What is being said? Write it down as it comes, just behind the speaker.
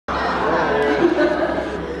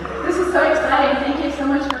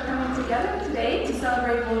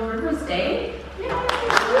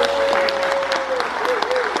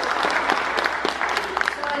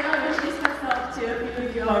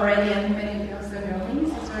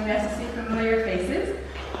familiar faces,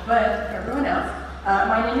 but for everyone else,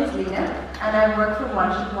 my name is Lina, and I work for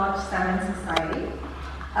Chilliwack Salmon Society.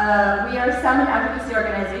 We are a salmon advocacy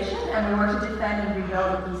organization, and we work to defend and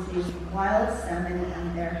rebuild BC's wild salmon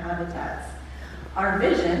and their habitats. Our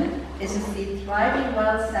vision is to see thriving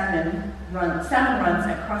wild salmon runs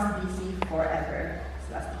across BC forever.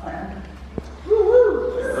 So that's the plan.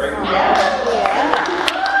 Woo-hoo!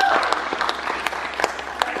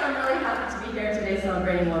 I'm really happy to be here today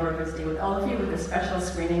celebrating World Rivers Day with all of you with a special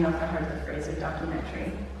screening of the Heart of the Fraser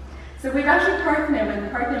documentary. So we've actually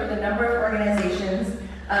partnered with a number of organizations,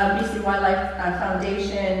 BC Wildlife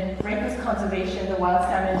Foundation, Rainforest Conservation, the Wild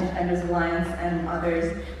Salmon Defenders Alliance, and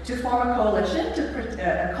others, to form a coalition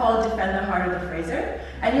to call Defend the Heart of the Fraser.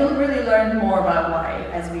 And you'll really learn more about why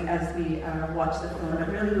as we watch the film.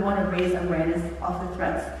 And really, we want to raise awareness of the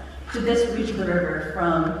threats to this reach of the river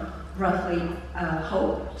from roughly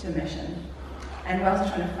hope to mission. And we're also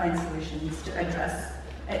trying to find solutions to address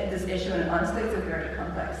this issue. And honestly, it's a very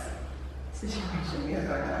complex situation we have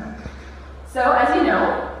going on. So as you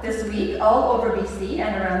know, this week, all over BC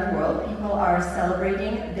and around the world, people are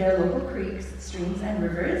celebrating their local creeks, streams, and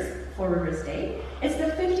rivers for Rivers Day. It's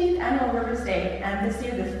the 15th annual Rivers Day, and this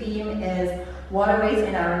year the theme is Waterways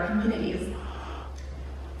in Our Communities.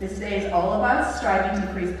 This day is all about striving to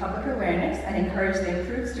increase public awareness and encourage the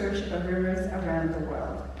improved stewardship of rivers around the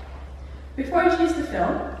world. Before I introduce the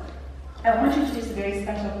film, I want to introduce a very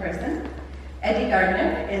special person. Eddie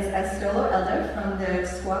Gardner is a Stolo elder from the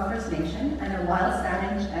Squaw First Nation and a wild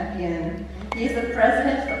salmon champion. He is the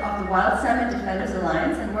president of the Wild Salmon Defenders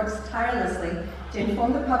Alliance and works tirelessly to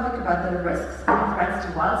inform the public about the risks and threats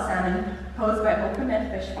to wild salmon posed by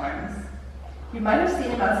open-net fish farms. You might have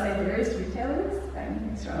seen him outside various retailers,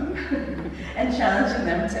 he's wrong, and challenging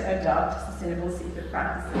them to adopt sustainable seafood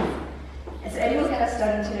practices. And so Eddie will get us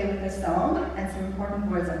started today with a song and some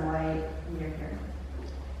important words on why we are here.